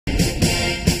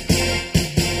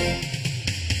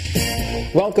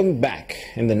Welcome back.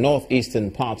 In the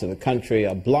northeastern part of the country,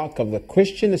 a block of the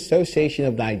Christian Association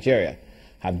of Nigeria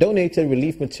have donated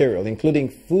relief material, including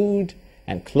food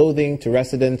and clothing, to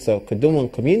residents of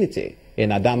Kodomon community in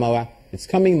Adamawa. It's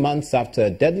coming months after a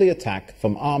deadly attack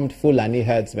from armed Fulani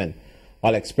herdsmen.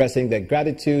 While expressing their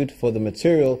gratitude for the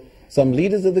material, some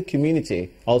leaders of the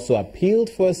community also appealed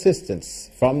for assistance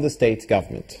from the state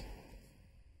government.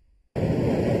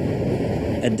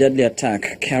 A deadly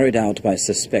attack carried out by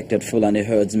suspected Fulani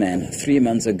herdsmen 3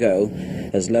 months ago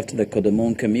has left the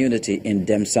Kodomon community in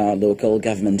Demsa local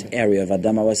government area of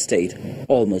Adamawa state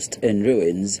almost in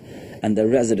ruins, and the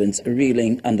residents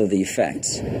reeling under the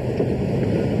effects.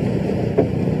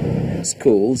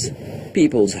 Schools,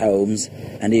 people's homes,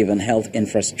 and even health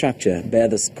infrastructure bear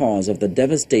the scars of the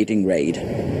devastating raid.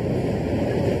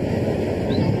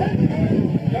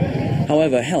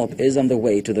 However, help is on the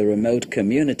way to the remote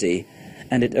community,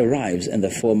 and it arrives in the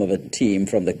form of a team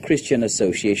from the Christian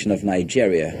Association of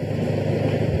Nigeria.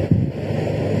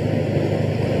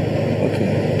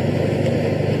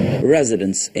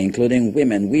 Residents, including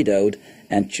women widowed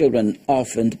and children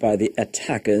orphaned by the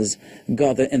attackers,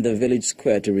 gather in the village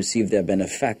square to receive their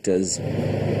benefactors.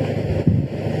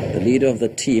 The leader of the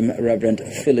team, Reverend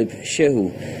Philip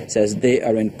Shehu, says they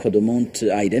are in Kodomon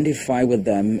to identify with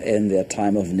them in their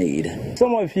time of need.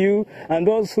 Some of you and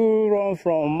those who run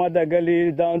from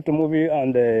Madagali down to Mubi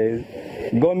and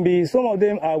Gombe, some of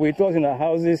them are with us in our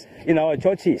houses, in our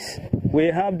churches. We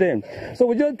have them. So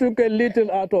we just took a little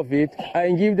out of it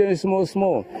and give them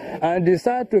small, and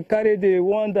decide to carry the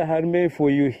one that I had made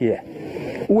for you here.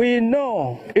 We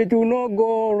know it will not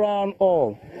go around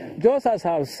all. Just as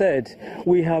I've said,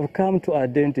 we have come to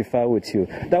identify with you,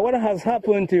 that what has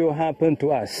happened to you happened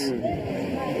to us.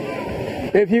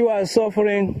 If you are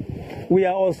suffering, we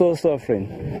are also suffering.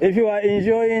 If you are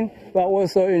enjoying, we are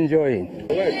also enjoying.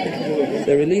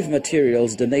 The relief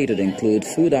materials donated include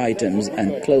food items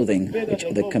and clothing, which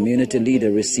the community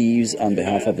leader receives on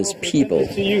behalf of his people.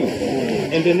 To you,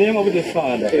 in the name of the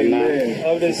Father, Amen.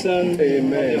 Of the Son,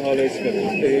 Amen. Of the Holy Spirit.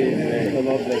 Amen. The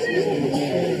Lord bless you.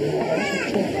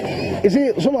 You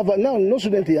see, some of us now, no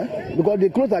student here, because the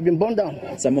clothes have been burned down.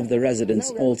 Some of the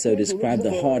residents also describe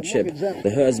the hardship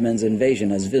the herdsmen's invasion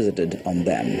has visited on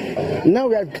them. Now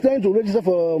we are trying to register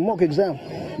for mock exam.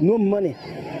 No money.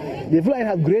 The Fulani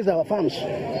have grazed our farms.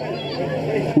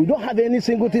 We don't have any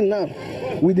single thing now.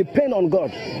 We depend on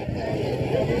God.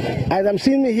 As I'm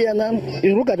seeing me here now,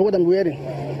 you look at what I'm wearing.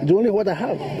 It's only what I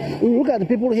have. You look at the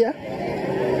people here.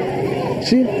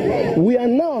 See, we are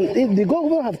now, if the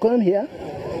government have come here,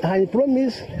 I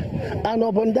promise, and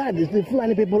upon that, the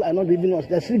Fulani people are not leaving us.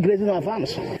 They're still grazing our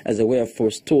farms. As a way of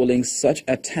forestalling such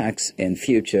attacks in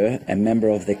future, a member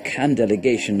of the CAN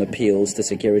delegation appeals to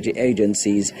security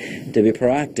agencies to be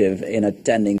proactive in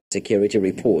attending security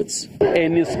reports.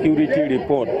 Any security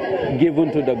report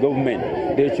given to the government,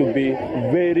 they should be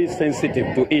very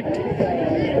sensitive to it.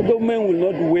 The government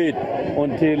will not wait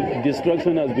until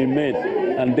destruction has been made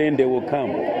and then they will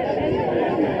come.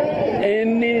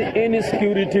 Any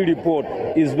security report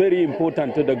is very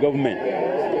important to the government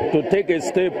to take a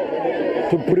step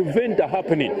to prevent the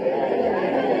happening.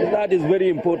 That is very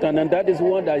important, and that is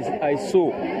what I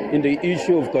saw in the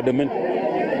issue of government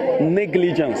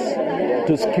negligence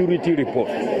to security report.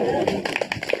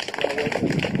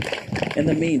 In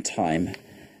the meantime,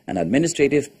 an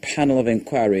administrative panel of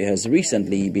inquiry has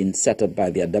recently been set up by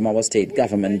the Adamawa state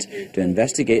government to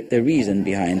investigate the reason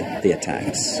behind the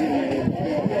attacks.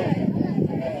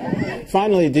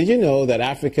 Finally, did you know that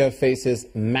Africa faces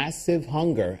massive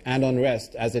hunger and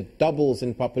unrest as it doubles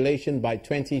in population by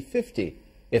 2050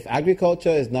 if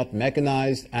agriculture is not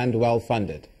mechanized and well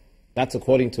funded? That's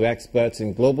according to experts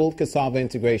in global cassava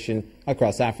integration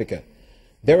across Africa.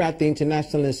 They're at the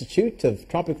International Institute of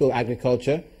Tropical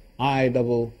Agriculture,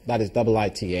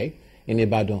 IITA, in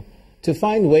Ibadan, to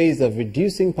find ways of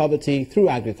reducing poverty through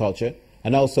agriculture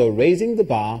and also raising the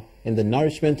bar in the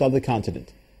nourishment of the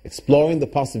continent, exploring the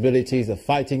possibilities of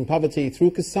fighting poverty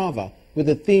through cassava with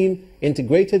the theme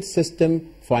Integrated System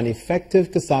for an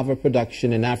Effective Cassava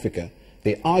Production in Africa.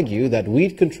 They argue that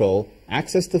weed control,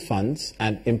 access to funds,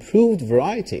 and improved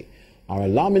variety are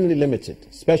alarmingly limited,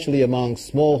 especially among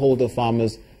smallholder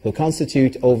farmers who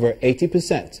constitute over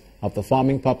 80% of the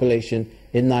farming population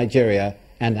in Nigeria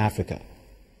and Africa.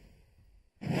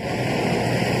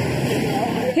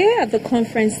 Here at the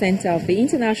Conference Center of the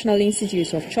International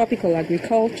Institute of Tropical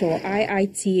Agriculture,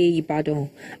 IITA Ibadan,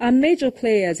 are major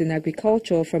players in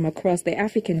agriculture from across the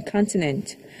African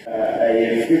continent.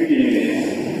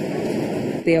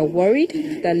 They are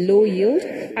worried that low yield,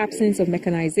 absence of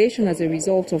mechanization as a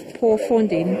result of poor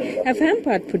funding have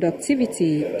hampered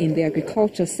productivity in the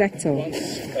agriculture sector.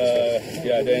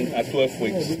 Then at 12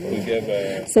 weeks, we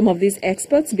give... Some of these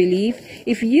experts believe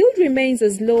if yield remains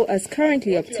as low as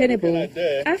currently obtainable,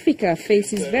 Africa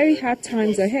faces very hard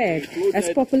times ahead as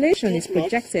population is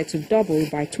projected to double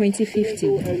by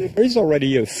 2050. There is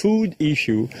already a food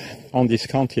issue on this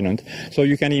continent, so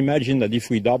you can imagine that if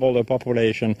we double the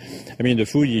population, the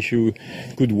food issue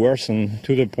could worsen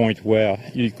to the point where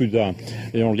it could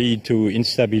lead to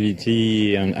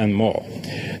instability and more.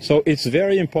 So it's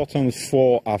very important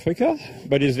for Africa,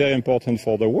 but it's very important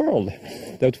for the world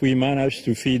that we manage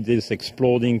to feed this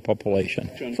exploding population.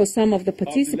 For some of the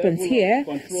participants here,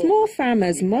 small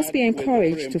farmers must be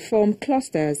encouraged to form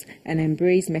clusters and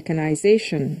embrace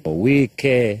mechanization. We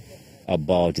care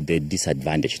about the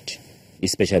disadvantaged,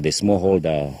 especially the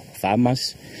smallholder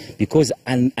farmers, because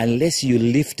unless you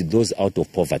lift those out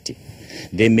of poverty,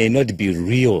 there may not be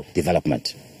real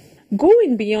development.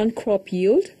 Going beyond crop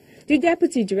yield, the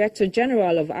Deputy Director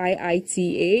General of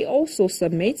IITA also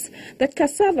submits that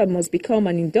cassava must become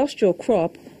an industrial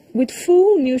crop with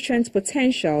full nutrient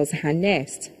potentials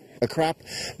harnessed. A crop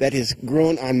that is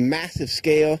grown on massive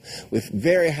scale with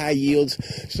very high yields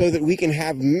so that we can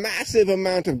have massive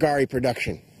amount of gari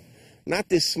production. Not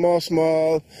this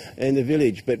small in the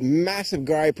village, but massive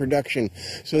gari production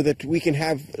so that we can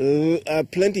have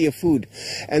plenty of food.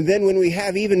 And then when we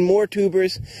have even more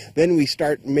tubers, then we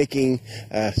start making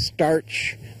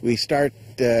starch, we start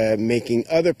making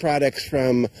other products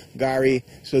from gari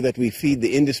so that we feed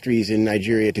the industries in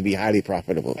Nigeria to be highly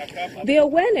profitable. The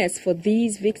awareness for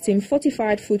these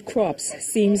victim-fortified food crops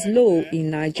seems low in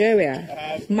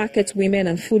Nigeria. Market women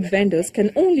and food vendors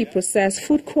can only process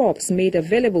food crops made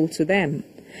available to them.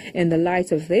 In the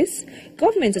light of this,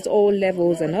 government at all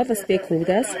levels and other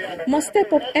stakeholders must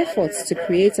step up efforts to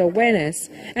create awareness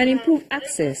and improve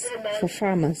access for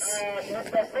farmers.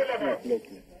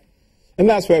 And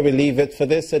that's where we leave it for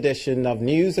this edition of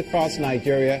News Across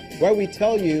Nigeria, where we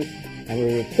tell you and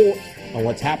we report on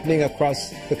what's happening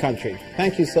across the country.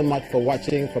 Thank you so much for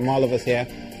watching from all of us here.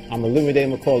 I'm Olumide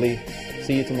Macaulay.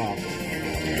 See you tomorrow.